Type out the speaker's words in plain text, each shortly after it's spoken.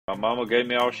My mama gave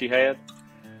me all she had.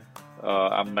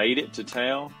 I made it to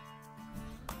town,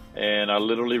 and I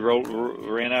literally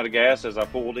ran out of gas as I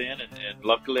pulled in, and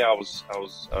luckily I was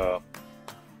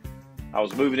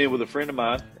moving in with a friend of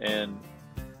mine, and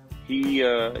he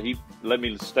let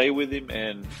me stay with him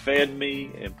and fed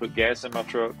me and put gas in my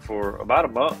truck for about a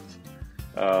month,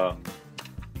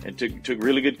 and took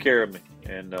really good care of me.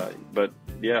 And but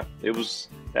yeah, it was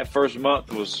that first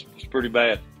month was pretty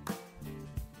bad.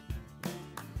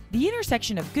 The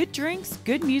intersection of good drinks,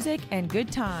 good music, and good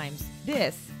times.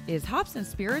 This is Hops and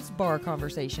Spirits Bar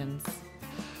Conversations.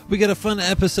 We got a fun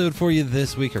episode for you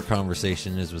this week. Our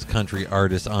conversation is with country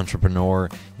artist, entrepreneur,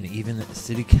 and even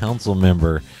city council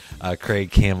member, Craig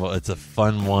Campbell. It's a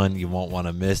fun one. You won't want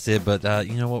to miss it. But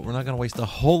you know what? We're not going to waste a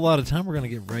whole lot of time. We're going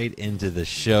to get right into the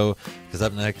show, because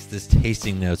up next is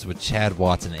Tasting Notes with Chad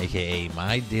Watson, a.k.a.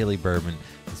 My Daily Bourbon,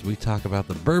 as we talk about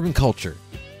the bourbon culture.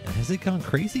 And has it gone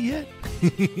crazy yet?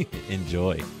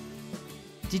 Enjoy.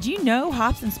 Did you know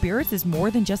Hops and Spirits is more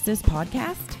than just this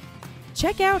podcast?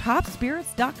 Check out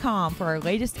hopspirits.com for our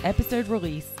latest episode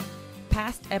release,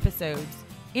 past episodes,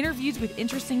 interviews with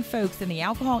interesting folks in the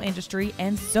alcohol industry,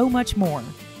 and so much more.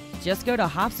 Just go to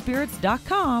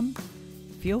hopspirits.com.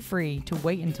 Feel free to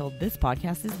wait until this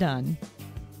podcast is done.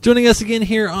 Joining us again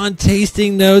here on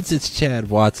Tasting Notes, it's Chad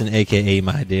Watson, a.k.a.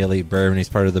 My Daily Bourbon. He's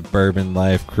part of the Bourbon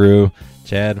Life crew.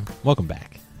 Chad, welcome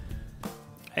back.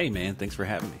 Hey, man. Thanks for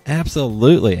having me.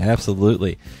 Absolutely,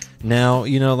 absolutely. Now,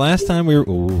 you know, last time we were...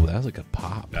 Ooh, that was a good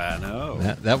pop. I know.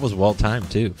 That was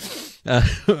well-timed, too.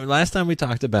 Last time we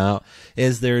talked about,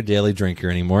 is there a daily drinker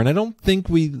anymore? And I don't think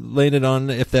we landed on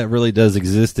if that really does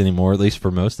exist anymore. At least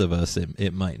for most of us,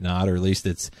 it might not, or at least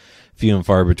it's few and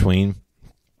far between.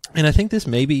 And I think this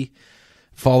maybe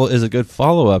is a good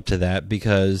follow-up to that,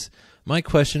 because my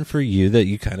question for you that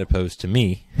you kind of posed to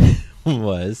me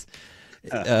was,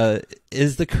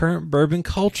 is the current bourbon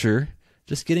culture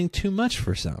just getting too much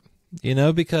for some? You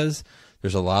know, because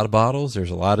there's a lot of bottles,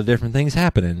 there's a lot of different things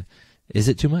happening. Is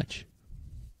it too much?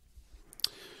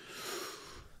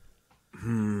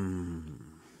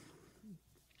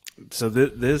 So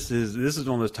this is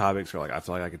one of those topics where, like, I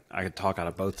feel like I could talk out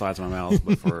of both sides of my mouth,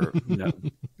 but for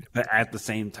but at the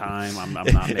same time, I'm not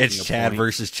making it's a Chad point.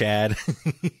 versus Chad.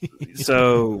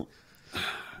 So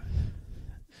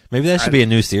maybe that should be a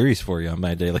new series for you on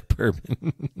My Daily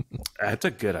Bourbon. That's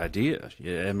a good idea.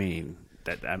 Yeah, I mean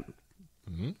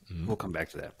we'll come back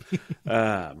to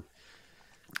that.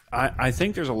 I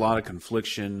think there's a lot of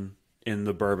confliction in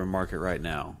the bourbon market right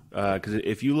now, because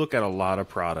if you look at a lot of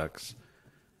products,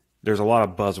 there's a lot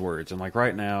of buzzwords, and like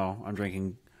right now, I'm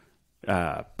drinking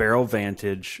Barrel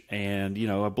Vantage, and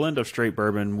a blend of straight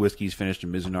bourbon, whiskeys finished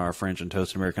in Mizunara, French, and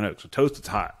toasted American oak. So toasted's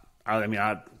hot.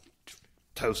 I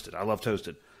toasted. I love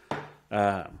toasted.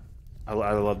 I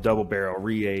love double barrel,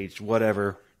 re-aged,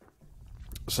 whatever.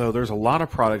 So there's a lot of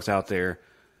products out there,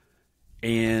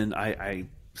 and I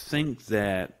think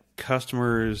that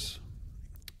customers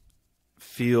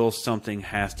feel something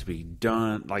has to be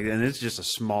done, and it's just a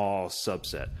small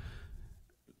subset.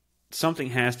 Something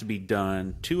has to be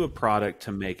done to a product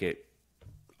to make it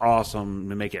awesome,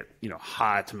 to make it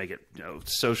hot, to make it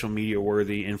social media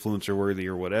worthy, influencer worthy,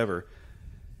 or whatever.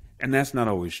 And that's not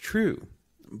always true.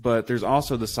 But there's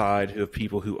also the side of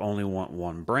people who only want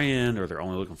one brand, or they're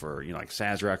only looking for like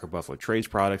Sazerac or Buffalo Trace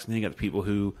products. And then you got the people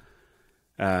who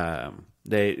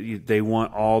they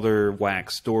want all their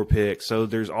wax store picks. So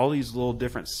there's all these little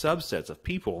different subsets of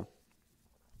people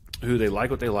who they like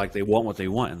what they like, they want what they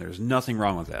want, and there's nothing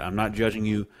wrong with that. I'm not judging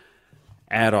you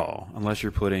at all, unless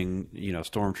you're putting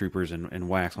stormtroopers and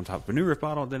wax on top of a New Riff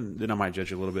bottle. Then I might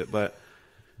judge you a little bit, but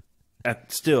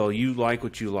still, you like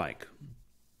what you like.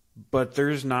 But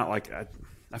there's not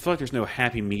I feel like there's no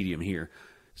happy medium here.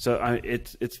 So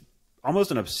it's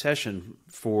almost an obsession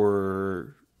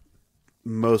for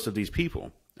most of these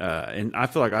people, and I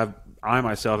feel like I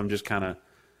myself am just kind of,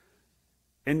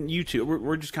 and you too,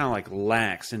 we're just kind of like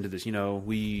lax into this.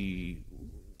 We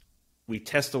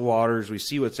test the waters, we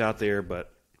see what's out there,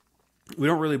 but we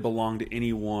don't really belong to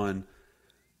any one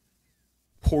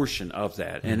portion of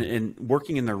that. Mm-hmm. And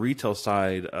working in the retail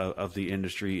side of the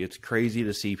industry, it's crazy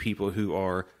to see people who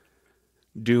are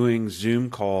doing Zoom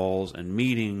calls and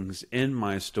meetings in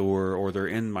my store, or they're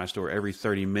in my store every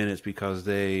 30 minutes because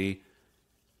they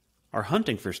are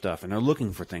hunting for stuff and they're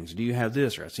looking for things. Do you have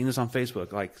this? Or I've seen this on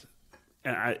Facebook.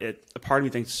 And a part of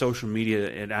me thinks social media,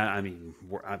 and I'm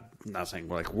not saying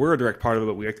we're a direct part of it,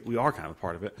 but we are kind of a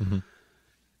part of it, mm-hmm.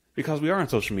 because we are on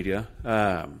social media.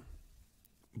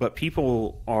 But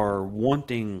people are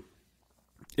wanting,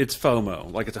 it's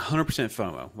FOMO, it's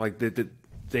 100% FOMO.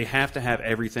 They have to have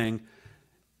everything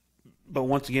but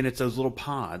once again, it's those little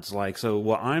pods. Like, so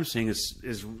what I'm seeing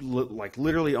is like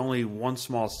literally only one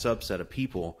small subset of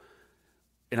people.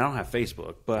 And I don't have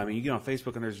Facebook, but I mean, you get on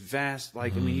Facebook and there's vast,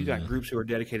 like, I mean, you got groups who are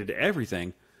dedicated to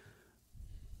everything.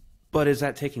 But is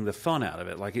that taking the fun out of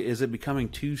it? Like, is it becoming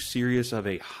too serious of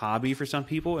a hobby for some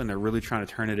people, and they're really trying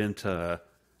to turn it into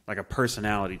like a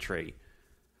personality trait?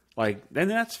 Like, then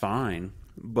that's fine,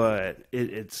 but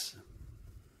it's.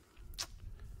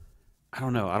 I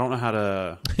don't know. I don't know how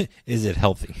to. Is it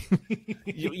healthy?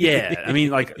 Yeah, I mean,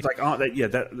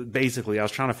 that basically, I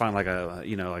was trying to find like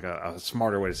a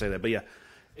smarter way to say that, but yeah,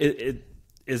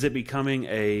 is it becoming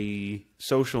a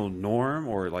social norm,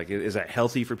 or like is that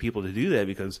healthy for people to do that?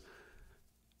 Because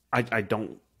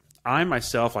I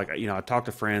myself, like, I talk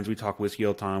to friends, we talk whiskey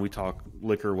all the time, we talk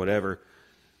liquor, whatever.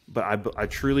 But I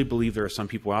truly believe there are some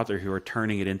people out there who are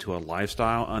turning it into a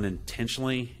lifestyle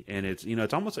unintentionally, and it's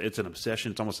it's an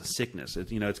obsession, it's almost a sickness.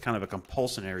 It's kind of a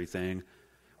compulsionary thing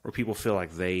where people feel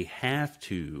like they have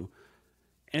to,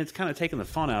 and it's kind of taking the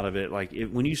fun out of it. Like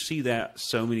when you see that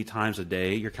so many times a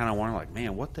day, you're kind of wondering, like,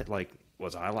 man,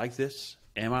 was I like this?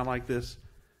 Am I like this?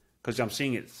 Because I'm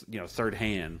seeing it, third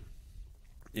hand.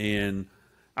 And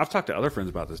I've talked to other friends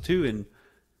about this too, and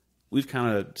we've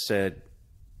kind of said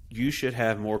you should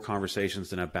have more conversations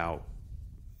than about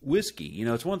whiskey.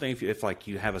 It's one thing if like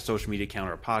you have a social media account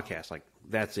or a podcast, like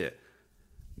that's it.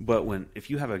 But if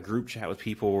you have a group chat with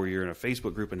people, or you're in a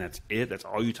Facebook group and that's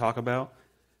all you talk about,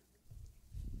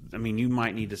 I mean, you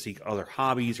might need to seek other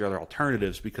hobbies or other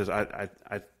alternatives, because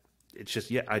it's just,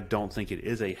 I don't think it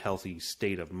is a healthy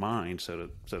state of mind, so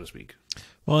to speak.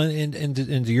 Well, and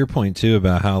to your point too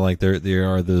about how like there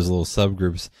are those little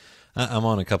subgroups. I'm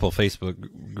on a couple of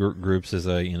Facebook groups as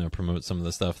I promote some of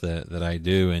the stuff that I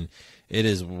do, and it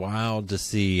is wild to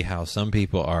see how some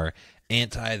people are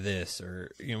anti this,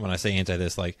 or when I say anti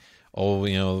this, like, oh,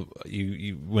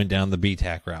 you went down the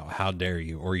BTAC route, how dare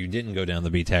you? Or you didn't go down the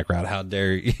BTAC route, how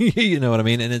dare you? You know what I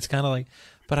mean? And it's kind of like,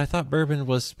 but I thought bourbon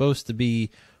was supposed to be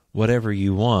whatever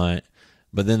you want.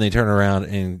 But then they turn around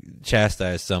and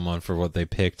chastise someone for what they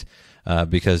picked,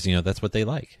 because that's what they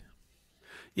like.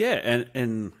 Yeah,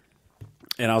 and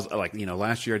I was like,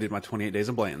 last year I did my 28 days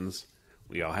of Blanton's.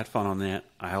 We all had fun on that.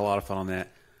 I had a lot of fun on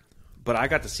that. But I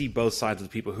got to see both sides of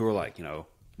the people who were like,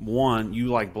 one, you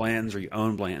like Blanton's or you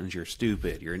own Blanton's, you're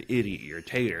stupid, you're an idiot, you're a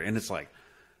tater. And it's like,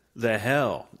 the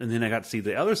hell. And then I got to see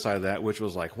the other side of that, which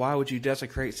was like, why would you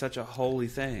desecrate such a holy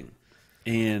thing?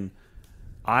 And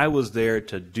I was there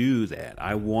to do that.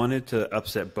 I wanted to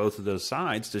upset both of those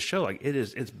sides to show, like,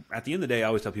 it's at the end of the day, I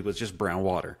always tell people it's just brown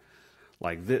water.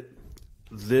 Like,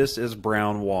 this is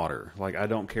brown water. Like, I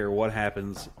don't care what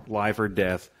happens, life or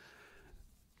death,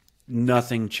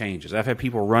 nothing changes. I've had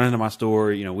people run into my store.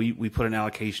 We put an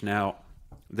allocation out.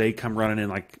 They come running in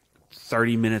like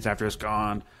 30 minutes after it's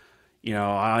gone.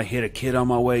 I hit a kid on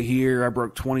my way here. I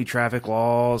broke 20 traffic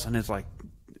laws. And it's like,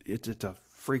 it's a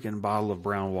freaking bottle of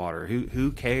brown water.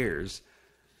 Who cares?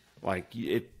 Like,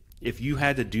 if you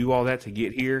had to do all that to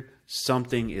get here,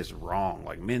 something is wrong.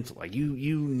 Like, mentally, like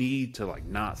you need to like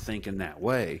not think in that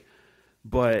way.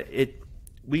 But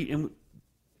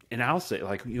and I'll say,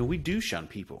 like, we do shun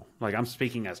people. Like, I'm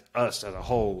speaking as us as a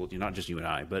whole, not just you and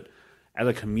I, but as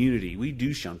a community, we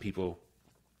do shun people,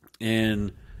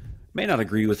 and may not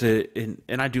agree with it.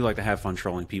 And I do like to have fun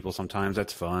trolling people sometimes.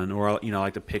 That's fun. Or, I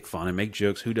like to pick fun and make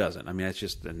jokes. Who doesn't? I mean, that's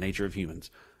just the nature of humans.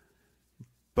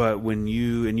 But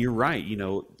and you're right,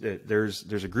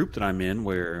 there's a group that I'm in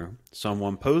where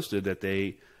someone posted that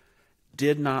they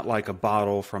did not like a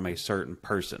bottle from a certain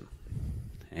person.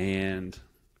 And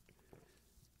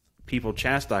people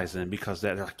chastise them because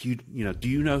they're like, do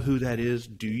you know who that is?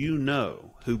 Do you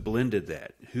know who blended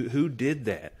that? Who did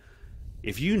that?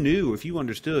 If you knew, if you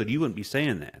understood, you wouldn't be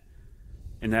saying that.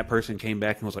 And that person came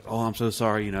back and was like, oh, I'm so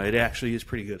sorry. It actually is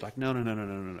pretty good. Like, no.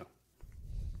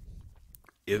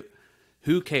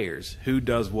 Who cares? Who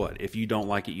does what? If you don't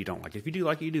like it, you don't like it. If you do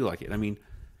like it, you do like it. I mean,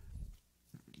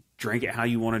 drink it how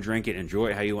you want to drink it. Enjoy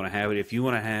it how you want to have it. If you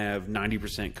want to have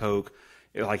 90% Coke,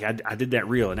 like I did that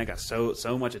reel, and it got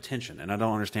so much attention, and I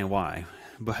don't understand why.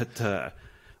 But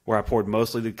where I poured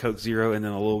mostly the Coke Zero and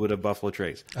then a little bit of Buffalo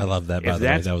Trace. I love that, by the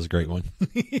way. That was a great one.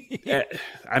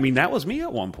 I mean, that was me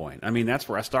at one point. I mean, that's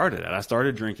where I started at. I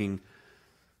started drinking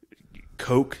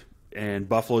Coke and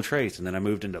Buffalo Trace, and then I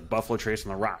moved into Buffalo Trace on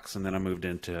the rocks, and then I moved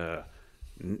into,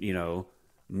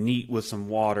 neat with some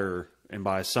water, and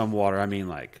by some water, I mean,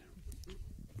 like,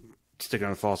 stick it on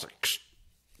the faucet,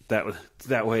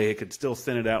 that way it could still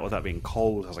thin it out without being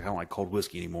cold. I was like, I don't like cold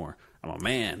whiskey anymore. I'm a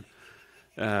man.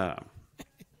 And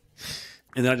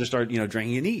then I just started,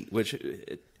 drinking it neat, which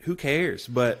who cares?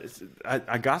 But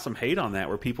I got some hate on that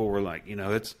where people were like,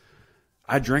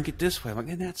 I drink it this way. I'm like,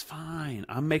 and that's fine.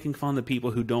 I'm making fun of the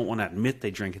people who don't want to admit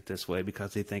they drink it this way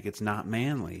because they think it's not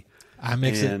manly. I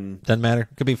mix it. Doesn't matter.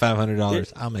 Could be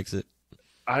 $500. I'll mix it.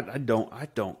 I don't.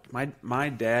 My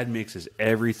dad mixes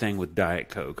everything with Diet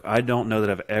Coke. I don't know that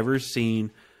I've ever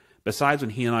seen, besides when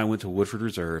he and I went to Woodford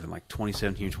Reserve in like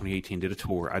 2017 or 2018, did a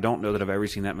tour. I don't know that I've ever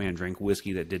seen that man drink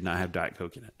whiskey that did not have Diet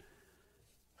Coke in it.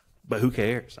 But who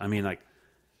cares? I mean, like,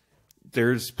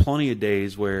 there's plenty of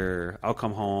days where I'll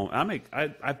come home.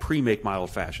 I pre-make my old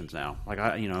fashions now. Like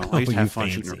I used to have fun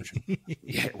shooting.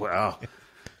 Yeah, well,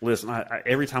 listen,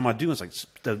 every time I do, it's like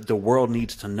the world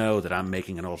needs to know that I'm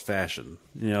making an old fashioned.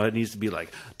 It needs to be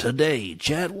like, today,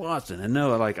 Chad Watson, and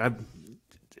no, like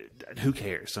who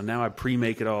cares? So now I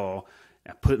pre-make it all.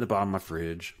 I put it in the bottom of my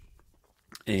fridge,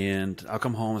 and I'll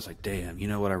come home. It's like, damn, you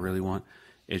know what I really want?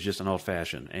 It's just an old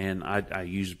fashioned, and I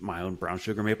use my own brown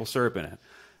sugar maple syrup in it.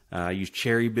 I use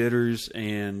cherry bitters,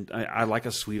 and I like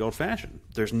a sweet old fashioned.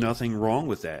 There's nothing wrong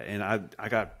with that. And I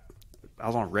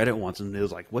was on Reddit once, and it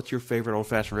was like, "What's your favorite old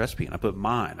fashioned recipe?" And I put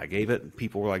mine. I gave it, and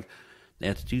people were like,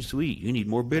 "That's too sweet. You need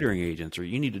more bittering agents, or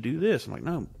you need to do this." I'm like,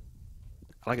 "No,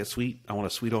 I like it sweet. I want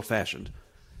a sweet old fashioned.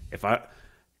 It's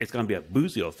going to be a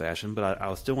boozy old fashioned, but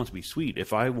I still want to be sweet.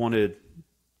 If I wanted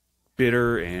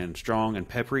bitter and strong and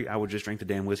peppery, I would just drink the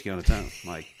damn whiskey on its own.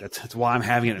 Like that's why I'm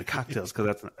having it in cocktails,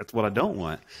 because that's what I don't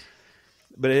want.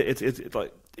 But it's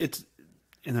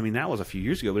and I mean, that was a few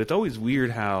years ago, but it's always weird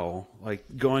how, like,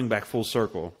 going back full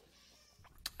circle,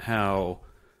 how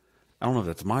I don't know if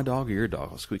that's my dog or your dog.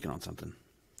 I was squeaking on something.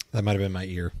 That might have been my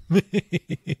ear.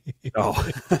 Oh,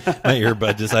 my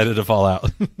earbud decided to fall out.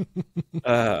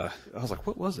 I was like,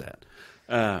 what was that?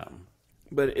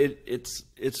 But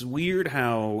it's weird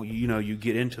how you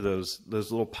get into those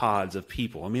little pods of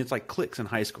people. I mean, it's like cliques in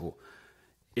high school.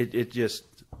 It just,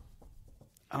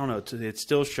 I don't know. It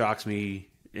still shocks me,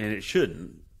 and it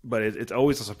shouldn't. But it's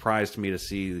always a surprise to me to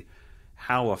see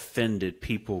how offended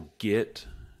people get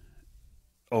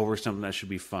over something that should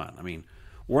be fun. I mean,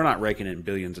 we're not raking in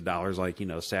billions of dollars like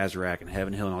Sazerac and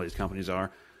Heaven Hill and all these companies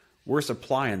are. We're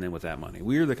supplying them with that money.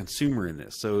 We're the consumer in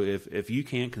this. So if you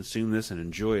can't consume this and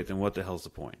enjoy it, then what the hell's the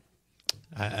point?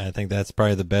 I think that's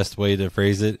probably the best way to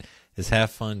phrase it, is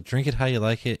have fun, drink it how you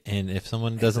like it, and if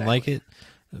someone doesn't like it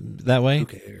that way,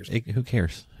 who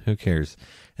cares?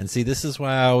 And see, this is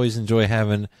why I always enjoy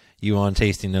having you on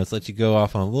Tasting Notes, let you go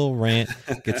off on a little rant,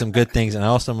 get some good things, and I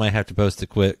also might have to post a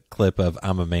quick clip of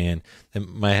I'm a Man. It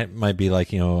might be like,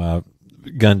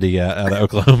 Gundy out of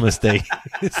Oklahoma State.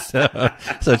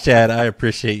 so Chad, I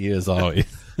appreciate you as always.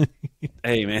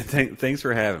 Hey man, thanks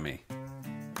for having me.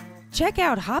 Check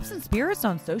out Hops and Spirits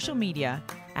on social media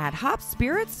at Hops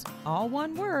Spirits, all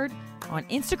one word, on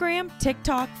Instagram,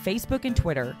 TikTok, Facebook, and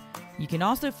Twitter. You can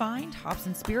also find Hops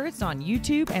and Spirits on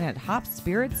YouTube and at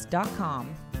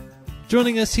hopspirits.com.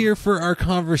 Joining us here for our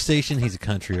conversation, he's a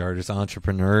country artist,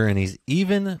 entrepreneur, and he's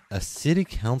even a city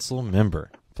council member.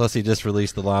 Plus, he just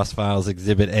released the Lost Files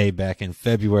Exhibit A back in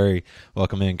February.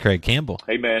 Welcome in, Craig Campbell.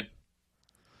 Hey, man.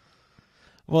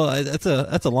 Well, that's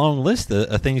a long list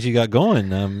of things you got going.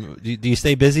 Do you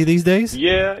stay busy these days?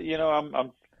 Yeah,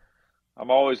 I'm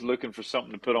always looking for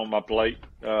something to put on my plate,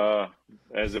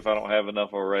 as if I don't have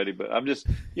enough already. But I'm just,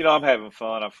 I'm having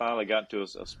fun. I finally got to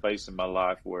a space in my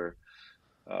life where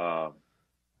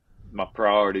my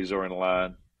priorities are in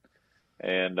line,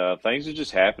 and things are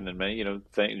just happening, man.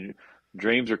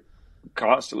 Dreams are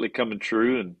constantly coming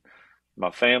true, and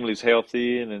my family's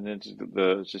healthy, and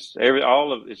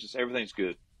everything's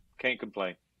good. Can't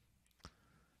complain.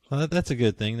 Well, that's a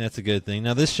good thing.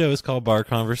 Now, this show is called Bar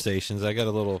Conversations. I got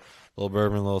a little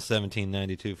bourbon, a little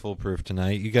 1792 foolproof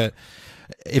tonight. You got,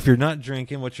 if you're not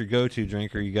drinking, what's your go-to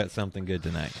drink, or you got something good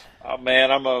tonight? Oh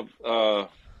man, I love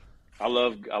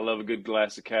a good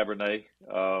glass of Cabernet.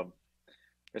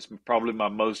 It's probably my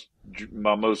most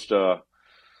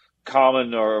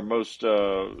common, or most,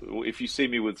 if you see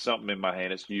me with something in my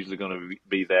hand, it's usually going to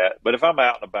be that. But if I'm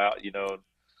out and about,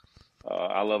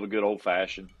 I love a good old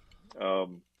fashioned.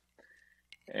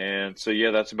 And so,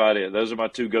 yeah, that's about it. Those are my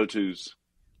two go-tos.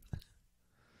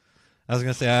 I was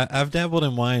going to say, I've dabbled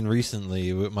in wine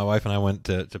recently. My wife and I went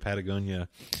to Patagonia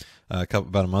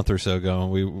about a month or so ago,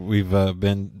 and we've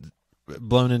been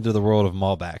blown into the world of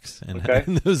Malbecs, and, okay.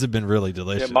 and those have been really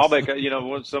delicious. Yeah,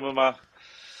 Malbec, some of my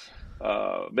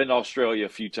been to Australia a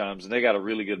few times, and they got a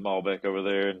really good Malbec over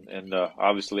there, and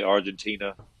obviously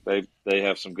Argentina, they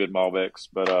have some good Malbecs,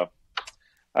 but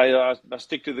I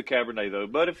stick to the Cabernet though.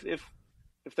 But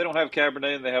if they don't have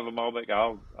Cabernet and they have a Malbec,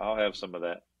 I'll have some of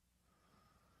that.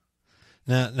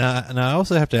 Now, I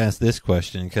also have to ask this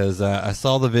question because I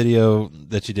saw the video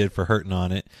that you did for Hurting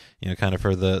on It, kind of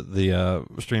for the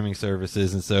streaming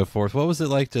services and so forth. What was it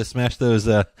like to smash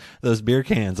those beer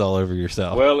cans all over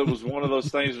yourself? Well, it was one of those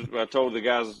things. I told the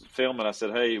guys filming, I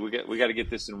said, "Hey, we got to get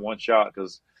this in one shot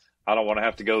because I don't want to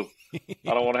have to go.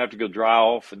 I don't want to have to go dry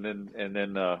off and then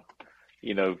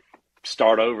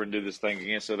start over and do this thing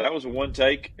again." So that was one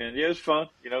take, and yeah, it was fun.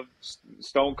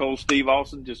 Stone Cold Steve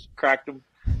Austin just cracked them,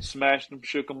 smashed them,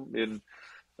 shook them, and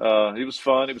it was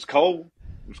fun. It was cold.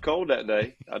 It was cold that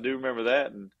day. I do remember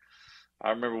that, and I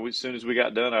remember as soon as we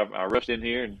got done, I rushed in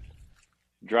here and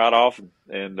dried off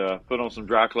and put on some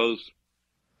dry clothes.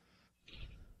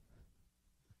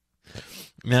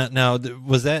 Now,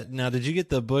 was that? Now, did you get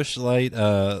the Busch Light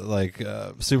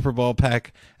Super Bowl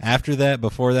pack after that?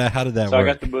 Before that, how did that work? So I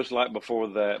got the Busch Light before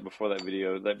that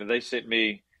video. They sent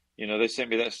me,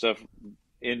 that stuff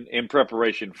in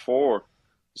preparation for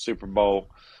the Super Bowl,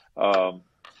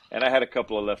 and I had a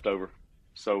couple of left over,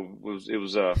 so it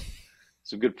was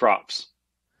some good props.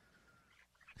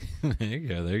 There you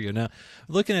go. Now,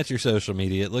 looking at your social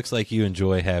media, it looks like you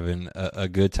enjoy having a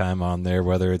good time on there,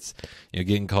 whether it's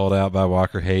getting called out by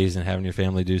Walker Hayes and having your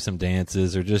family do some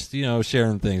dances, or just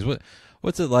sharing things.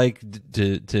 What's it like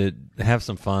to have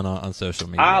some fun on social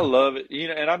media? I love it,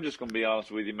 and I'm just going to be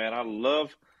honest with you, man. I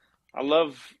love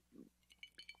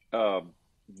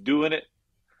doing it.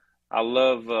 I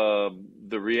love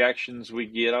the reactions we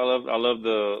get. I love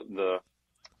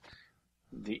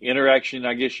the interaction,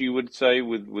 I guess you would say,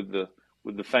 with the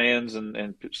fans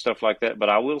and stuff like that. But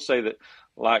I will say that,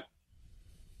 like,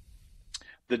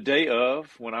 the day of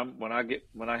when I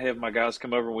have my guys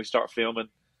come over and we start filming,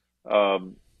 I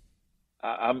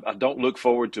don't look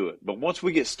forward to it. But once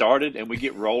we get started and we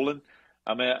get rolling,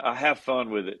 I have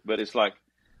fun with it. But it's like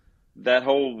that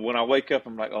whole, when I wake up,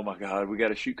 I'm like, oh my God, we got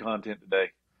to shoot content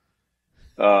today.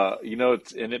 But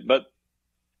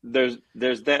there's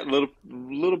that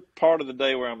little part of the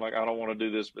day where I'm like, I don't want to do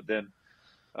this, but then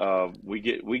we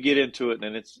get into it,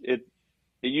 and it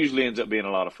usually ends up being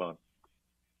a lot of fun.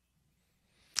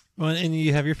 Well, and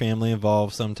you have your family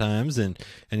involved sometimes, and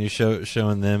you're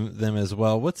showing them as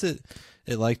well. What's it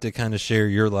like to kind of share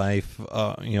your life,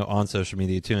 on social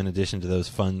media too, in addition to those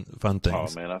fun things? Oh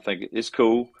man, I think it's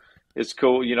cool. It's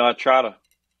cool. I try to.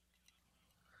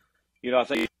 I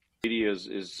think media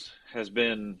has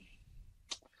been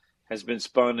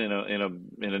spun in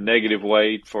a negative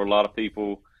way for a lot of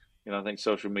people. I think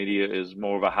social media is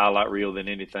more of a highlight reel than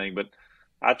anything. But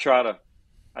I try to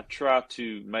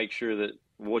make sure that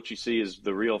what you see is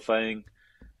the real thing.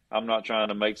 I'm not trying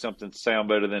to make something sound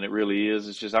better than it really is.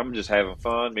 It's just I'm just having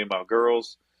fun. Me and my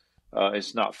girls.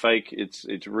 It's not fake.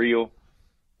 It's real.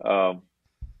 And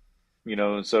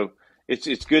so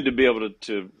it's good to be able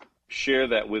to share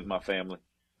that with my family.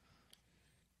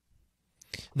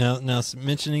 Now,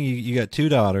 mentioning you got two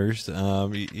daughters,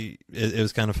 it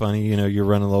was kind of funny. You're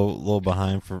running a little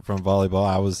behind from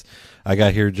volleyball. I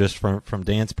got here just from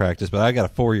dance practice, but I got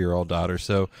a 4-year-old daughter.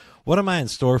 So, what am I in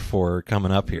store for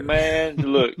coming up here? Man,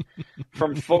 look,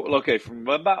 from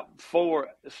about 4.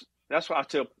 That's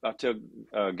what I tell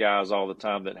guys all the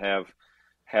time that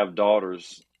have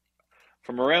daughters.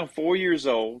 From around 4 years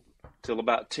old till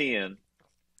about 10,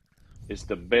 it's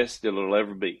the best it'll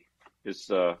ever be.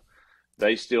 It's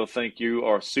They still think you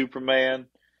are Superman.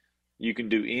 You can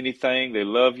do anything. They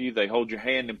love you. They hold your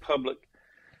hand in public.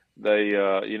 They,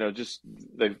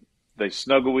 they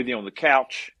snuggle with you on the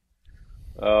couch.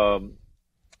 So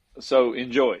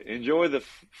enjoy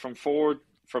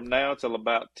from now till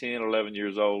about 10, 11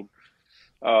 years old.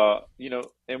 And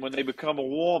when they become a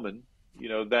woman,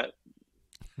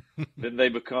 then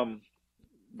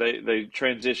they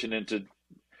transition into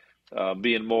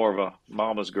being more of a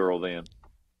mama's girl then.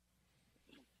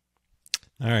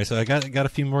 All right, so I got a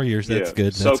few more years. That's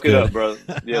good. Soak it up, brother.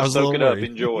 Yeah, soak it up.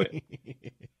 Enjoy it.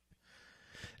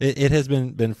 It has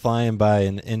been flying by,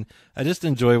 and I just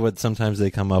enjoy what sometimes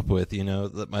they come up with.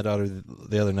 My daughter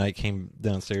the other night came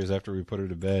downstairs after we put her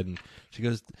to bed, and she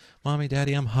goes, "Mommy,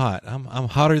 Daddy, I'm hot. I'm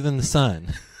hotter than the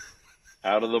sun."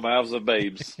 Out of the mouths of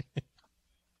babes.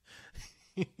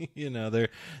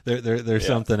 They're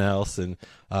something else, and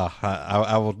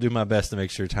I will do my best to make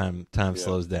sure time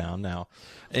slows down. Now,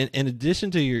 in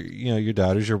addition to your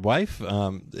daughters, your wife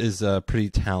is pretty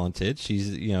talented.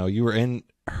 She's you were in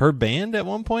her band at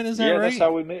one point, is that right? Yeah, that's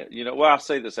how we met. I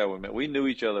say that's how we met. We knew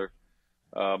each other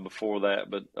before that,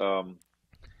 but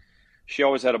she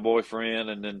always had a boyfriend,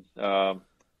 and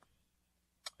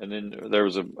then there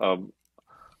was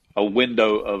a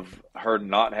window of her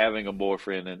not having a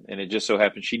boyfriend, and it just so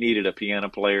happened she needed a piano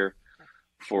player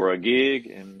for a gig,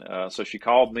 and so she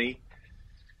called me,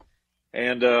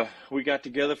 And we got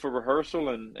together for rehearsal,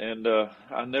 and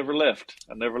I never left.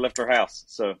 I never left her house,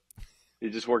 so it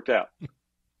just worked out.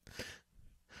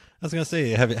 I was gonna say,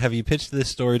 have you pitched this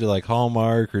story to like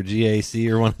Hallmark or GAC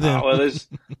or one of them? Well, there's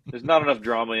not enough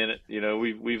drama in it. You know,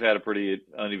 we've had a pretty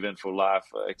uneventful life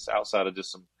outside of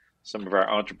just some of our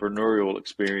entrepreneurial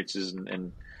experiences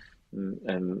and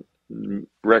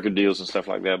record deals and stuff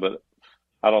like that. But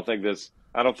I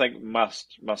don't think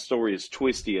my story is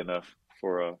twisty enough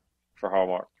for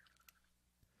Hallmark.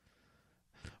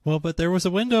 Well, but there was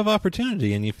a window of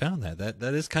opportunity, and you found that.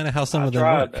 That is kind of how some of them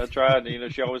work. I tried. You know,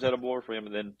 she always had a boyfriend,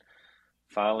 and then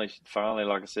finally,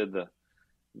 like I said,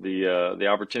 the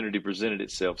opportunity presented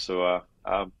itself. So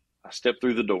I stepped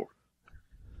through the door.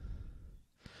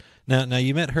 Now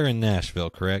you met her in Nashville,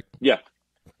 correct? Yeah.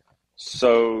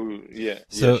 So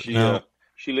So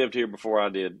she lived here before I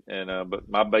did, and but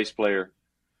my bass player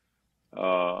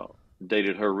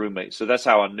dated her roommate, so that's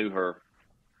how I knew her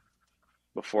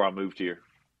before I moved here.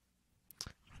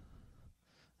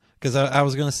 Because I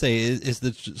was going to say, is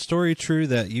the story true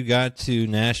that you got to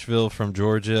Nashville from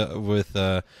Georgia with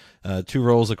 2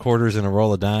 rolls of quarters and a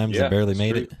roll of dimes and barely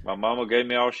made it? My mama gave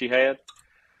me all she had.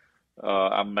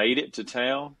 I made it to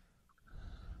town,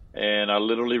 and I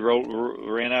literally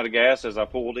ran out of gas as I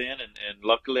pulled in, and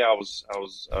luckily I was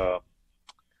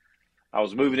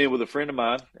moving in with a friend of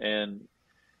mine, and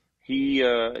he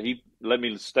let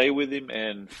me stay with him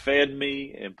and fed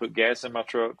me and put gas in my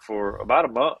truck for about a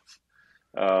month.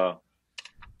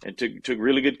 And took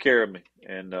really good care of me.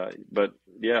 And but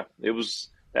yeah, it was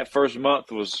that first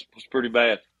month was pretty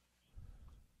bad.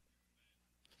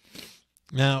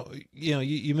 Now, you know,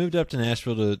 you moved up to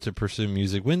Nashville to pursue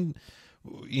music. When,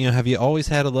 you know, have you always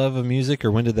had a love of music,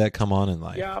 or when did that come on in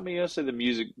life? Yeah, I mean, I say the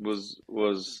music was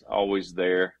always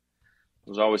there. It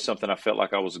was always something I felt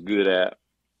like I was good at,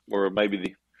 or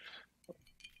maybe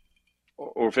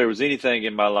or if there was anything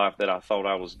in my life that I thought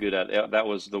I was good at, that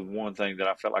was the one thing that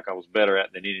I felt like I was better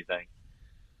at than anything.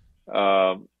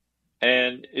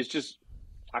 And it's just,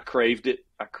 I craved it.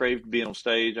 I craved being on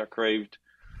stage. I craved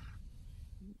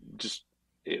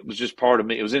it was just part of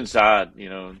me. It was inside, you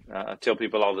know. I tell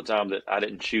people all the time that I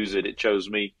didn't choose it. It chose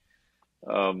me.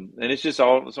 And it's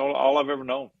all I've ever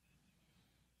known.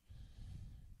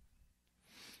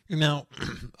 Now,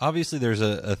 obviously, there's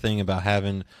a thing about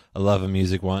having a love of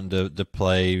music, wanting to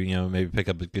play, you know, maybe pick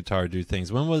up a guitar, do things.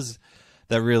 When was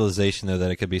that realization, though,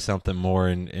 that it could be something more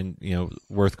and you know,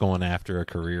 worth going after a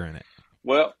career in it?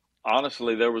 Well,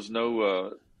 honestly, there was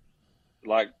no,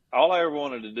 like, all I ever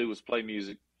wanted to do was play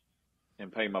music and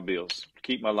pay my bills,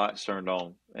 keep my lights turned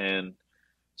on. And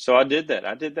so I did that.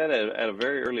 I did that at a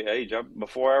very early age.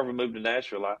 Before I ever moved to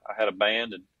Nashville, I had a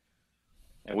band,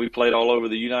 and we played all over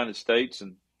the United States,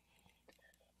 and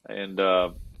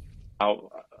I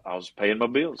was paying my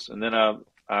bills, and then I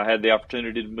had the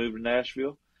opportunity to move to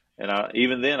Nashville, and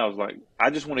even then I was like, I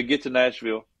just want to get to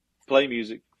Nashville, play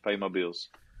music, pay my bills.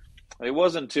 It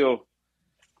wasn't until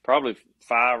probably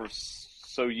 5 or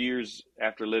so years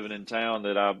after living in town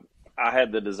that I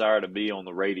had the desire to be on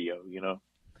the radio, you know,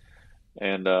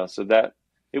 and so that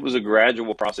it was a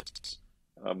gradual process,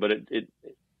 but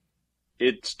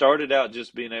it started out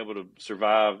just being able to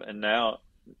survive, and now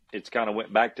it's kind of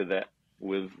went back to that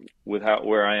with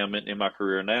where I am in my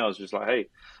career now. It's just like, hey,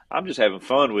 I'm just having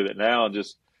fun with it now, and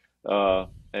just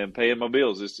and paying my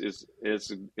bills.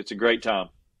 It's a great time.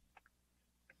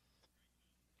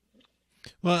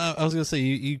 Well, I was going to say,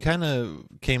 you kind of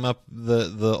came up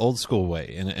the old school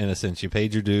way in a sense. You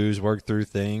paid your dues, worked through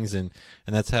things, and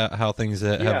that's how things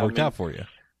have worked out for you.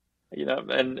 You know,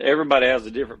 and everybody has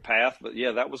a different path, but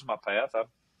yeah, that was my path.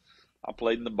 I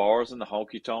played in the bars and the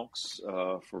honky tonks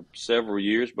for several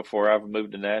years before I ever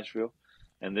moved to Nashville,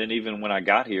 and then even when I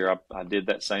got here, I did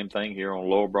that same thing here on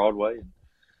Lower Broadway.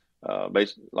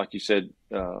 Basically, like you said,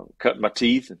 cutting my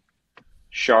teeth and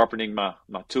sharpening my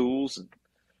tools,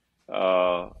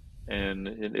 and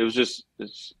it was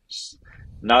it's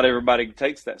not everybody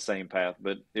takes that same path,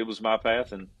 but it was my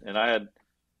path, and I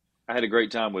had a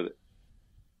great time with it.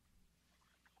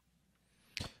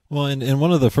 Well, and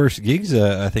one of the first gigs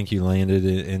I think you landed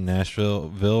in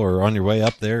Nashville or on your way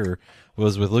up there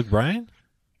was with Luke Bryan?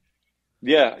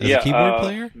 Yeah, As a keyboard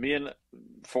player?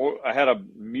 I had a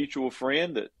mutual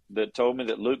friend that told me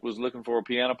that Luke was looking for a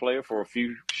piano player for a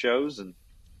few shows, and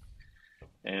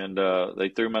they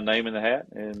threw my name in the hat,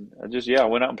 and I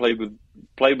went out and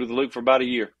played with Luke for about a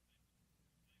year.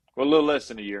 Well, a little less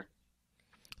than a year.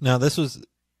 Now this was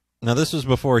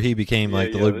before he became the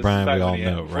Luke Bryan we all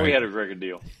know, before right? He had his record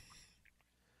deal.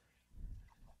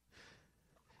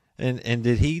 And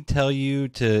did he tell you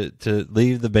to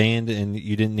leave the band and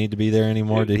you didn't need to be there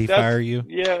anymore? Did he fire you?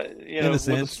 Yeah, In a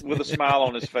sense? with a smile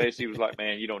on his face, he was like,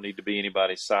 "Man, you don't need to be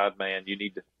anybody's side man. You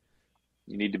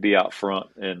need to be out front,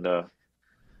 and I'm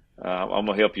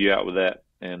gonna help you out with that."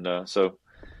 And so,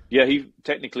 yeah, he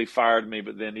technically fired me,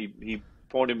 but then he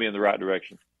pointed me in the right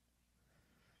direction.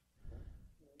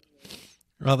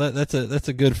 Well, that's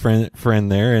a good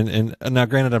friend there. And now,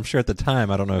 granted, I'm sure at the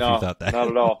time I don't know if No, you thought that. not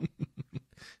at all.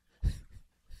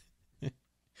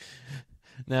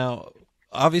 Now,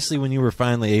 obviously, when you were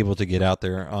finally able to get out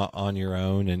there on your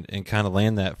own and kind of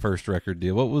land that first record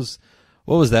deal, what was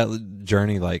that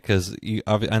journey like? Because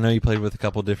I know you played with a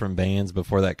couple different bands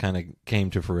before that kind of came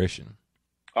to fruition.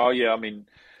 Oh yeah, I mean,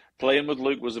 playing with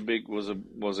Luke was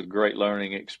a great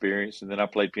learning experience, and then I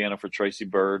played piano for Tracy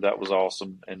Byrd. That was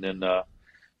awesome. And then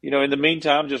in the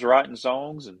meantime, just writing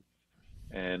songs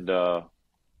and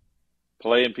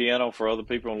playing piano for other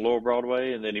people on Lower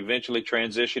Broadway, and then eventually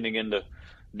transitioning into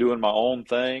doing my own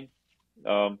thing.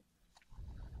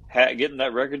 Getting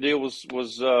that record deal was it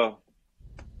was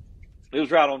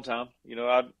right on time.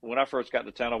 When I first got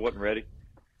to town, I wasn't ready,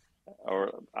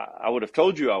 or I would have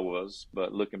told you I was,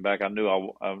 but looking back,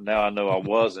 now I know I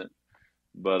wasn't.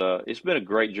 But it's been a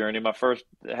great journey. Having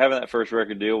that first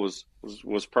record deal was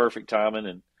perfect timing,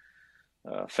 and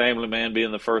Family Man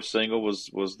being the first single was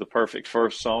the perfect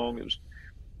first song. It was,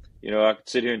 I could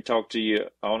sit here and talk to you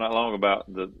all night long about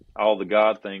all the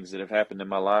God things that have happened in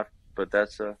my life, but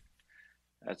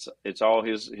it's all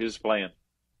his plan.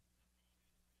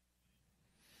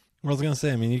 Well, I was gonna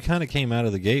say, I mean, you kind of came out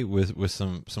of the gate with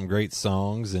some great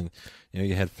songs, and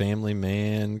you had Family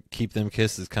Man, Keep Them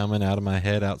Kisses Coming, Out of My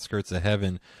Head, Outskirts of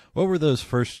Heaven. What were those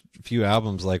first few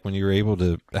albums like when you were able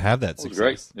to have that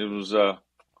success? It was great. It was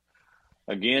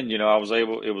again, I was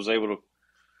able to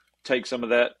take some of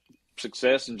that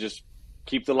success and just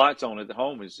keep the lights on at the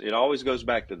home. It always goes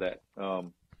back to that. I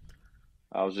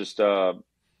was just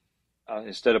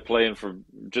instead of playing for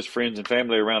just friends and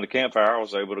family around the campfire, I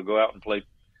was able to go out and play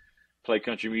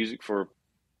country music for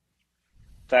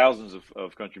thousands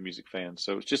of country music fans.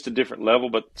 So it's just a different level,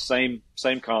 but same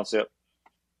concept.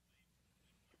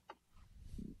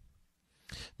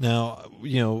 Now,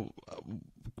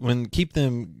 when Keep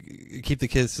the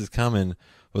Kisses Coming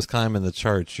was climbing the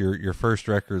charts, your first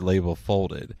record label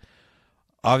folded.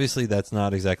 Obviously, that's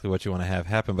not exactly what you want to have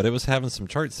happen, but it was having some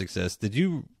chart success. Did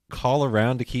you call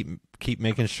around to keep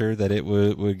making sure that it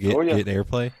would get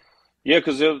airplay? Yeah,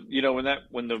 because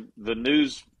when the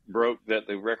news broke that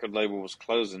the record label was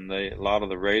closing, a lot of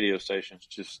the radio stations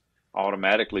just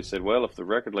automatically said, "Well, if the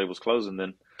record label's closing,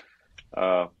 then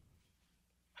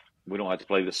we don't have to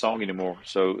play this song anymore."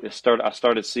 So I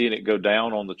started seeing it go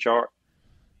down on the chart,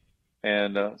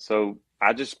 and so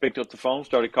I just picked up the phone,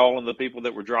 started calling the people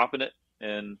that were dropping it,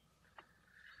 and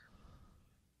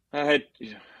I had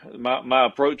my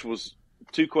approach was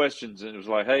two questions, and it was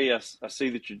like, "Hey, I see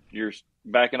that you're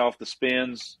backing off the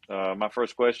spins. My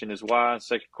first question is why.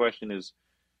 Second question is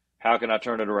how can I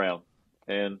turn it around?"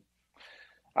 And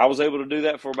I was able to do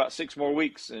that for about 6 more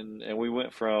weeks, and we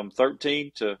went from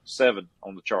 13 to 7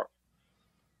 on the chart.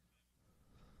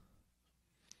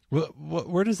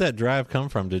 Where does that drive come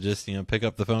from to just pick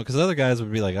up the phone? Because other guys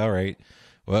would be like, all right,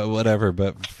 whatever.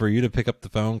 But for you to pick up the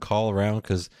phone, call around,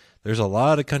 because there's a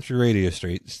lot of country radio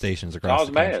stations across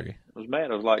the country. I was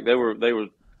mad. I was like, they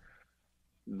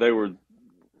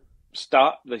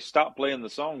stopped playing the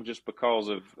song just because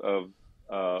of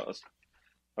a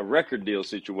record deal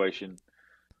situation.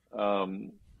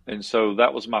 And so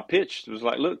that was my pitch. It was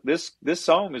like, look, this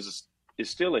song is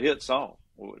still a hit song.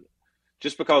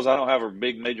 Just because I don't have a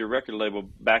big major record label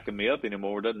backing me up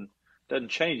anymore doesn't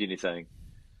change anything.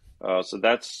 So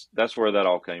that's where that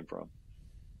all came from.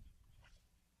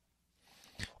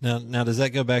 Now, does that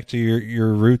go back to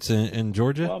your roots in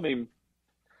Georgia? Well, I mean,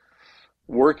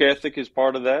 work ethic is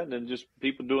part of that, and then just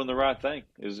people doing the right thing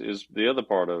is the other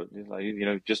part of it. It's like,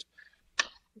 just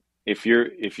if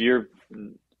you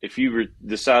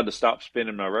decide to stop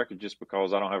spinning my record just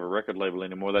because I don't have a record label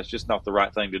anymore, that's just not the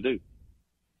right thing to do.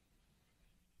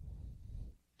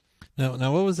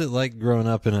 Now, what was it like growing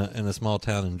up in a small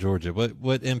town in Georgia?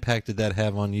 What impact did that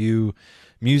have on you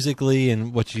musically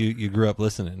and what you grew up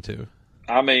listening to?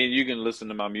 I mean, you can listen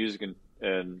to my music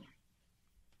and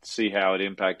see how it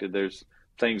impacted. There's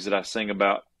things that I sing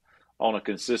about on a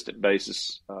consistent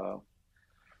basis. A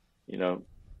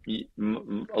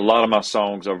lot of my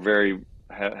songs are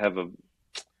have a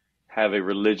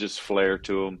religious flair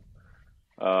to them.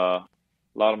 A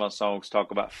lot of my songs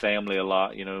talk about family a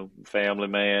lot. Family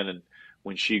Man and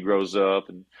when she grows up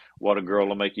and what a girl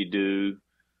will make you do.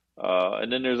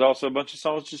 And then there's also a bunch of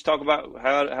songs just talk about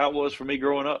how it was for me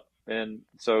growing up. And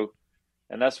so,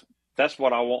 and that's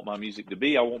what I want my music to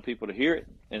be. I want people to hear it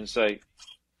and say,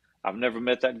 I've never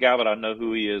met that guy, but I know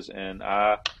who he is, and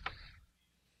I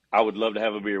would love to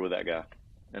have a beer with that guy.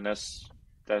 And that's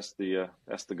the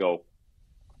goal.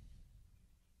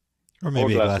 Or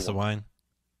maybe a glass of wine.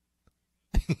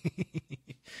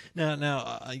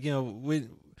 Now,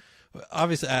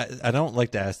 obviously, I don't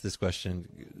like to ask this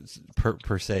question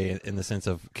per se in the sense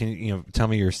of, can you tell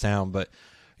me your sound, but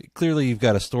clearly you've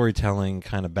got a storytelling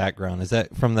kind of background. Is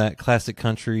that from that classic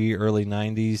country early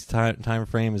 90s time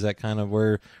frame? Is that kind of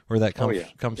where that comes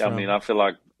from? I mean, I feel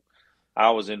like I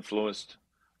was influenced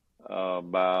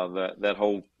by that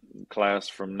whole class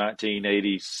from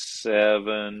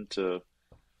 1987 to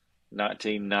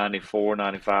 1994,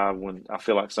 95, when I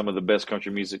feel like some of the best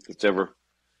country music that's ever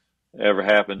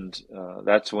happened.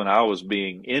 That's when I was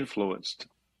being influenced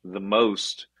the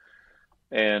most.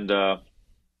 And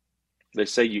they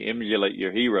say you emulate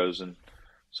your heroes, and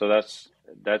so that's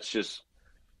just,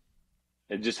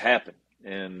 it just happened.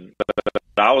 And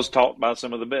I was taught by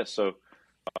some of the best, so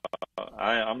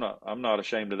I'm not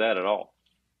ashamed of that at all.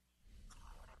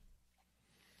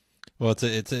 Well,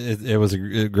 it was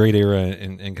a great era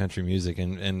in country music,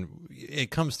 and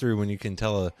it comes through when you can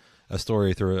tell a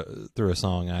story through a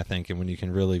song, I think, and when you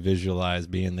can really visualize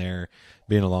being there,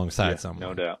 being alongside someone.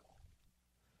 No doubt.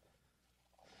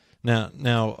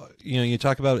 Now, you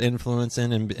talk about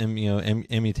influencing and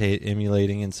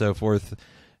emulating and so forth.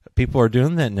 People are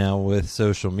doing that now with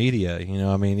social media.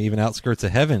 I mean, even Outskirts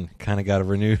of Heaven kind of got a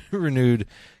renewed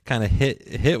kind of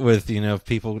hit with,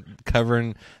 people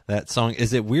covering that song.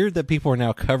 Is it weird that people are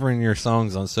now covering your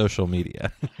songs on social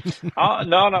media?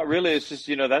 No, not really. It's just,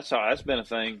 that's been a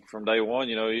thing from day one,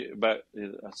 but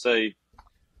I say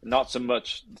not so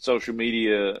much social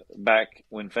media back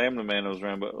when Family Man was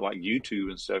around, but like YouTube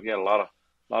and stuff. You had a lot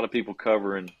of people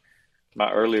covering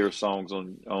my earlier songs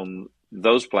on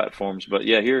those platforms. But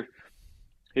yeah, here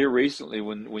recently,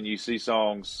 when you see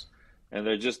songs and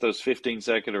they're just those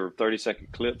 15-second or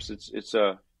 30-second clips,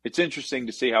 it's interesting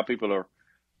to see how people are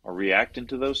reacting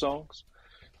to those songs,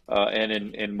 and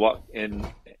in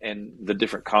the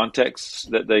different contexts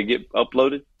that they get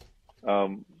uploaded.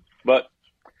 But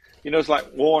it's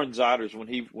like Warren Ziders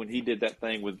when he did that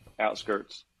thing with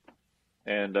Outskirts,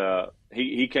 and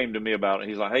he came to me about it.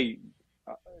 He's like, "Hey,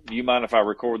 do you mind if I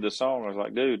record this song?" I was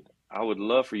like, "Dude, I would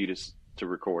love for you to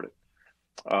record it,"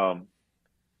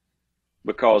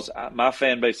 because my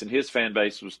fan base and his fan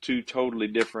base was two totally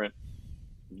different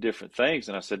things.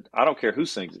 And I said, "I don't care who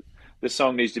sings it. This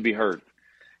song needs to be heard,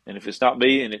 and if it's not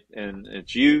me and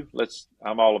it's you,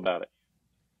 I'm all about it."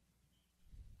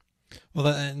 Well,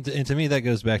 and to me, that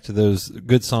goes back to those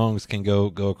good songs can go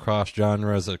across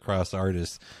genres, across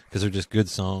artists, because they're just good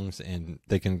songs and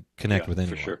they can connect with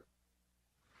anyone. For sure.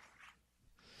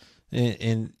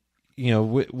 And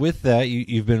with that,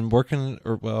 you've been working,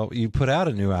 you put out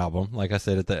a new album, like I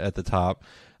said at the top,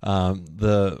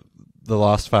 the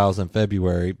Lost Files in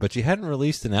February, but you hadn't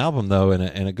released an album though in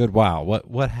a good while.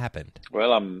 What happened?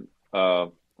 Well, I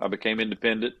became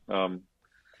independent.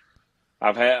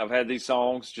 I've had these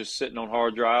songs just sitting on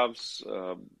hard drives,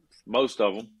 most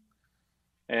of them,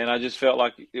 and I just felt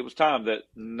like it was time that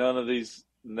none of these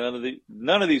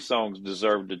songs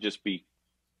deserved to just be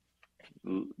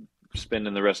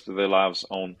spending the rest of their lives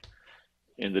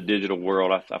in the digital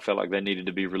world. I felt like they needed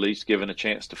to be released, given a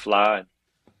chance to fly,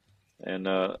 and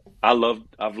I've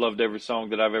loved every song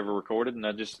that I've ever recorded, and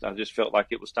I just felt like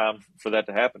it was time for that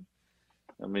to happen.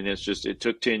 I mean, it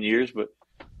took 10 years, but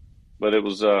it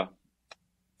was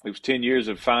 10 years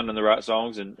of finding the right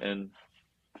songs and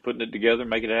putting it together and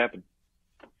making it happen.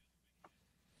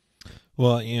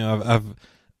 Well,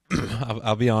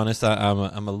 I'll be honest.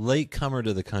 I'm a late comer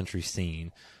to the country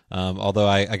scene. Although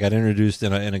I got introduced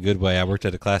in a good way. I worked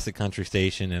at a classic country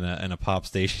station and a pop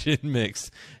station mix,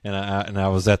 and I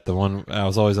was at the one. I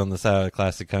was always on the side of the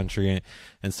classic country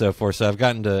and so forth. So I've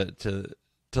gotten to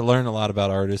learn a lot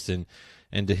about artists and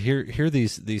to hear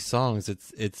these songs.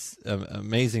 It's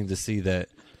amazing to see that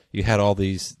you had all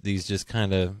these just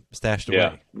kind of stashed away.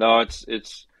 Yeah, no,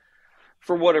 it's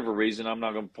for whatever reason. I'm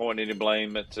not going to point any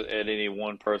blame at any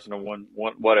one person or one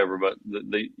whatever. But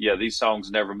these songs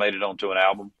never made it onto an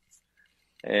album,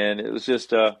 and it was just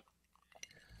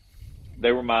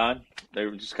they were mine. They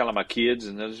were just kind of my kids,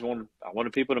 and I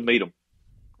wanted people to meet them.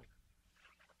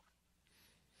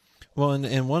 Well,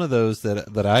 and one of those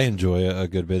that I enjoy a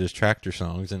good bit is Tractor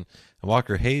Songs, and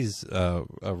Walker Hayes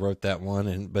wrote that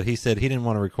one, but he said he didn't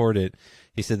want to record it.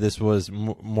 He said this was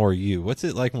more you. What's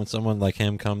it like when someone like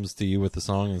him comes to you with a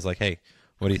song and is like, "Hey,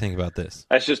 What do you think about this?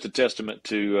 That's just a testament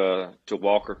to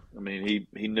Walker. I mean,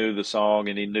 he knew the song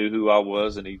and he knew who I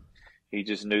was, and he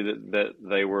just knew that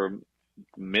they were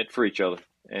meant for each other.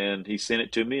 And he sent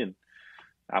it to me, and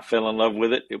I fell in love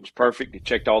with it. It was perfect. It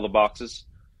checked all the boxes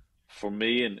for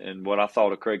me and what I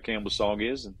thought a Craig Campbell song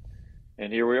is,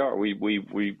 and here we are.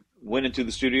 We went into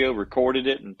the studio, recorded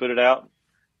it, and put it out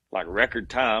like record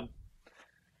time.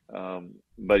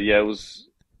 But yeah, it was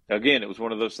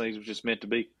one of those things that was just meant to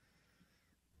be.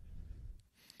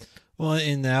 Well,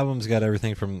 and the album's got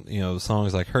everything from,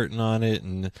 songs like Hurtin' on it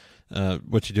and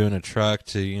What You Do in a Truck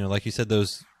to, like you said,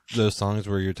 those songs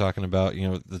where you're talking about,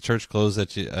 the church clothes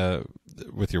that you,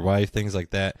 with your wife, things like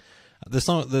that.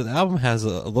 The album has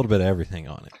a little bit of everything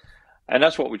on it. And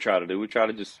that's what we try to do. We try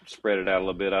to just spread it out a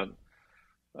little bit.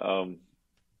 I'm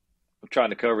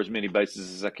trying to cover as many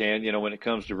bases as I can. When it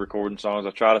comes to recording songs, I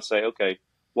try to say, okay,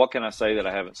 what can I say that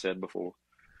I haven't said before?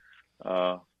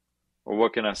 Or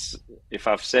what can if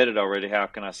I've said it already, how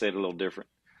can I say it a little different?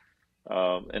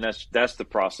 And that's the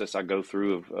process I go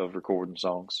through of recording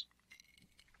songs.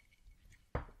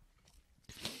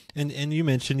 And you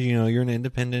mentioned, you're an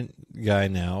independent guy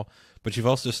now, but you've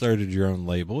also started your own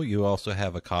label. You also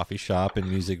have a coffee shop and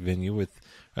music venue with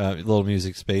a little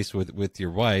music space with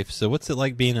your wife. So what's it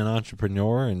like being an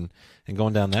entrepreneur and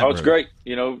going down that road? It's great.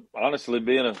 Honestly,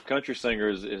 being a country singer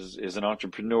is an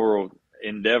entrepreneurial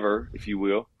endeavor, if you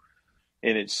will.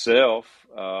 In itself,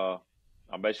 I'm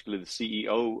basically the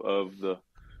CEO of the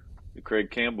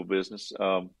Craig Campbell business.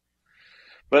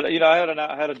 But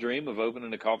I had a dream of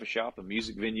opening a coffee shop, a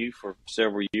music venue for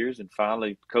several years, and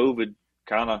finally COVID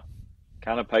kind of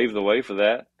paved the way for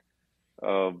that.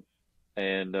 There's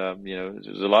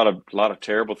a lot of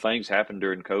terrible things happened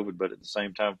during COVID, but at the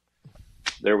same time,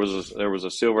 there was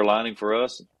a silver lining for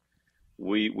us.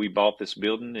 We bought this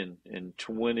building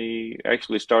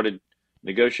actually started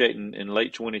negotiating in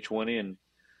late 2020 and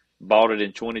bought it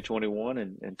in 2021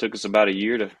 and took us about a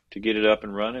year to get it up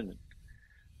and running.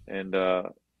 And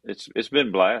it's been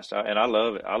a blast. I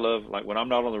love it. I love, like, when I'm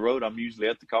not on the road, I'm usually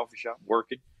at the coffee shop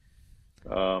working.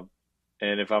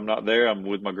 And if I'm not there, I'm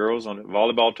with my girls on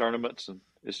volleyball tournaments, and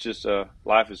it's just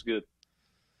life is good.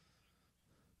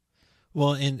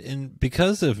 Well, and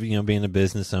because of being a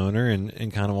business owner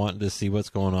and kind of wanting to see what's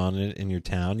going on in your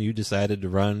town, you decided to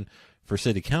run for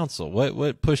city council.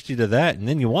 What pushed you to that, and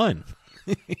then you won?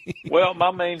 Well,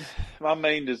 my main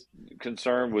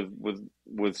concern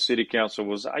with city council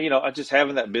was, I just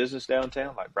having that business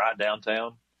downtown, like right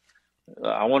downtown.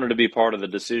 I wanted to be part of the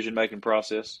decision making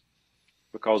process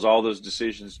because all those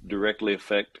decisions directly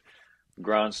affect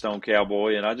Grindstone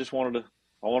Cowboy, and I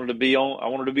wanted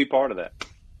to be part of that.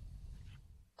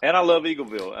 And I love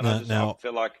Eagleville, and I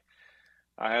feel like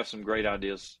I have some great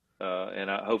ideas, and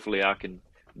hopefully I can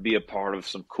be a part of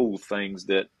some cool things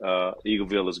that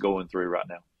Eagleville is going through right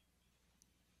now.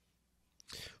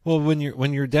 Well,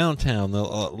 when you're downtown,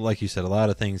 like you said, a lot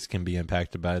of things can be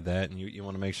impacted by that, and you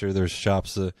want to make sure there's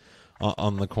shops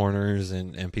on the corners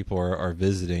and people are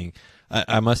visiting.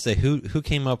 I must say, who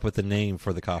came up with the name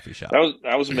for the coffee shop?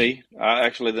 That was me.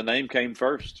 Actually, the name came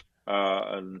first,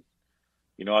 and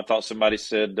I thought somebody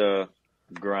said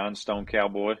Grindstone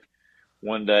Cowboy.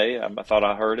 One day, I thought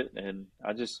I heard it, and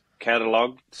I just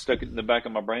cataloged, stuck it in the back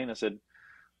of my brain. I said,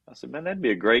 man, that'd be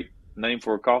a great name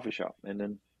for a coffee shop. And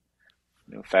then,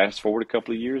 fast forward a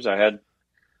couple of years, I had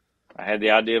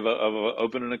the idea of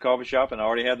opening a coffee shop, and I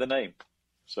already had the name.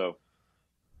 So,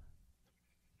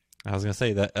 I was gonna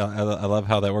say that I love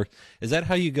how that works. Is that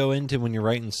how you go into when you're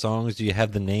writing songs? Do you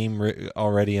have the name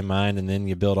already in mind, and then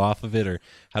you build off of it, or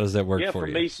how does that work for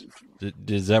you? Me,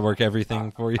 does that work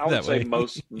everything for you? I would that say way?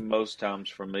 most times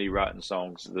for me writing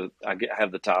songs, I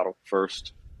have the title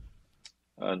first,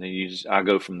 and then I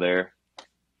go from there.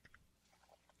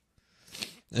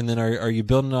 And then are you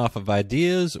building off of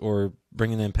ideas or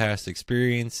bringing in past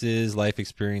experiences, life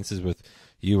experiences with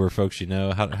you or folks how's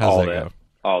that go?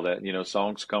 All that,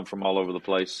 songs come from all over the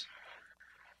place.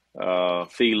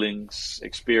 Feelings,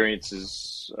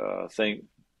 experiences,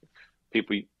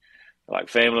 people like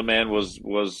Family Man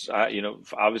was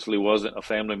obviously wasn't a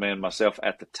family man myself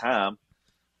at the time,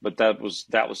 but that was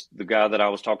the guy that I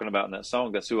was talking about in that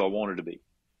song. That's who I wanted to be.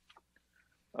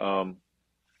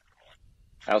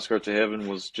 Outskirts of Heaven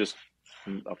was just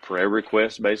a prayer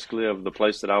request, basically, of the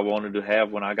place that I wanted to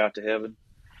have when I got to heaven.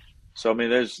 So, I mean,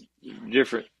 there's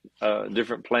different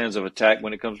plans of attack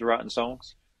when it comes to writing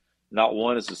songs. Not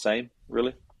one is the same,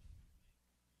 really.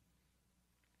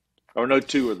 Or no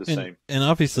two are the same. And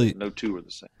obviously, no two are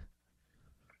the same.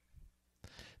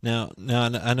 Now,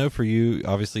 I know for you,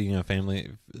 obviously,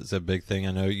 family is a big thing.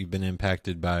 I know you've been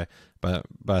impacted by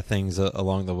things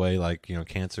along the way, like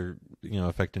cancer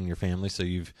affecting your family. So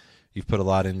you've put a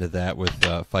lot into that with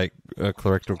fight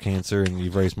colorectal cancer, and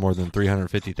you've raised more than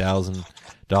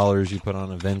 $350,000. You put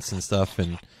on events and stuff.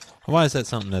 And why is that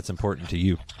something that's important to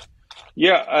you?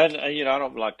 Yeah, and I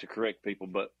don't like to correct people,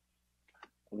 but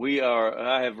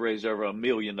I have raised over $1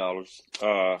 million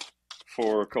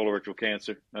for colorectal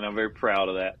cancer, and I'm very proud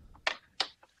of that.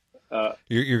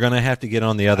 You're going to have to get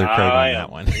on the other Craig on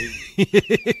that one.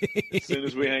 As soon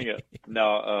as we hang up.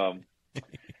 No,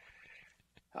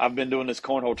 I've been doing this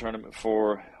cornhole tournament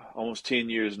for almost 10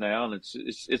 years now, and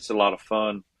it's a lot of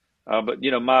fun. But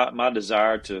my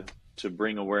desire to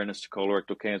bring awareness to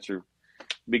colorectal cancer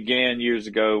began years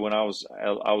ago when I was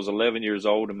 11 years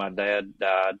old, and my dad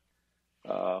died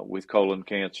with colon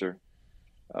cancer.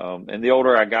 And the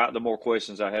older I got, the more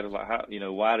questions I had. Like,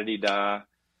 why did he die?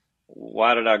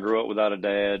 Why did I grow up without a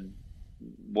dad?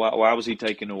 Why was he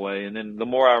taken away? And then the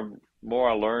more I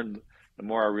learned, the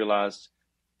more I realized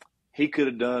he could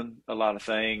have done a lot of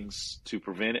things to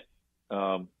prevent it.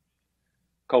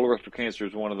 Colorectal cancer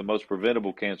is one of the most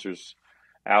preventable cancers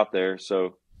out there.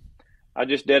 So I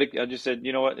just said,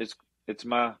 you know what? It's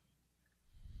my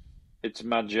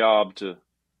job to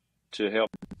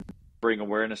help bring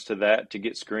awareness to that, to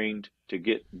get screened, to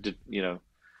get your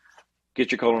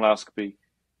colonoscopy.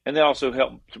 And then also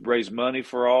help to raise money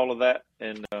for all of that.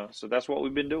 And so that's what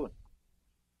we've been doing.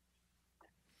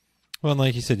 Well,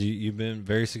 like you said, you've been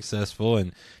very successful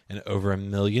and over $1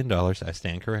 million. I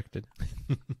stand corrected.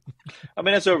 I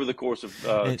mean, that's over the course of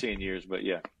 10 years, but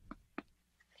yeah.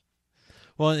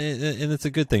 Well, and it's a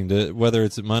good thing, whether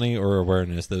it's money or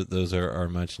awareness, those are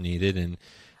much needed. And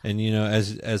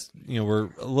as we're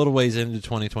a little ways into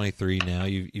 2023 now,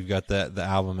 you've got the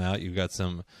album out, you've got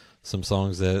some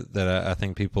songs that I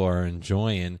think people are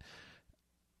enjoying.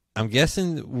 I'm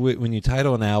guessing when you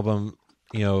title an album,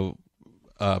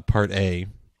 Part A,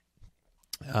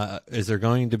 is there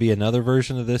going to be another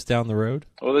version of this down the road?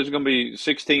 Well, there's going to be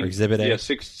 16. Or Exhibit A? Yeah,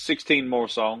 16 more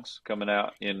songs coming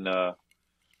out in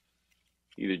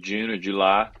either June or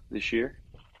July this year.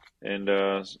 And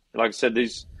like I said,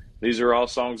 these are all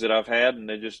songs that I've had, and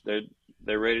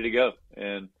they're ready to go.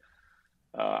 And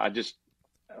I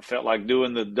felt like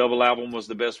doing the double album was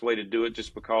the best way to do it,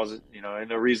 just because ain't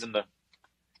no reason to.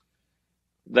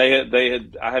 I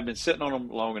had been sitting on them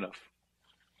long enough.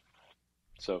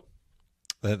 So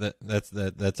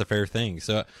that's a fair thing.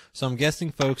 So I'm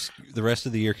guessing folks the rest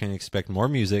of the year can expect more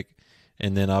music,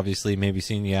 and then obviously maybe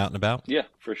seeing you out and about. Yeah,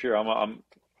 for sure. I'm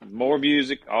more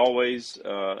music always.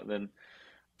 Then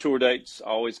tour dates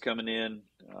always coming in.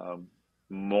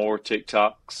 More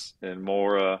TikToks and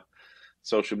more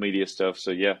social media stuff.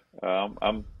 So yeah,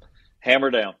 I'm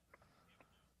hammered down.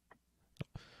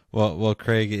 Well,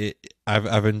 Craig,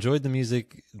 I've enjoyed the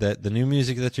music the new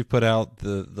music that you put out,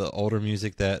 the older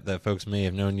music that folks may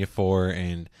have known you for,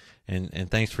 and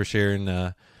thanks for sharing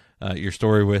your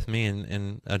story with me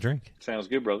and a drink. Sounds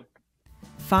good, brother.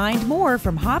 Find more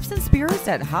from Hops and Spirits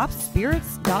at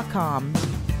hopspirits.com.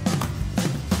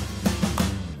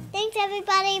 Thanks,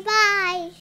 everybody. Bye.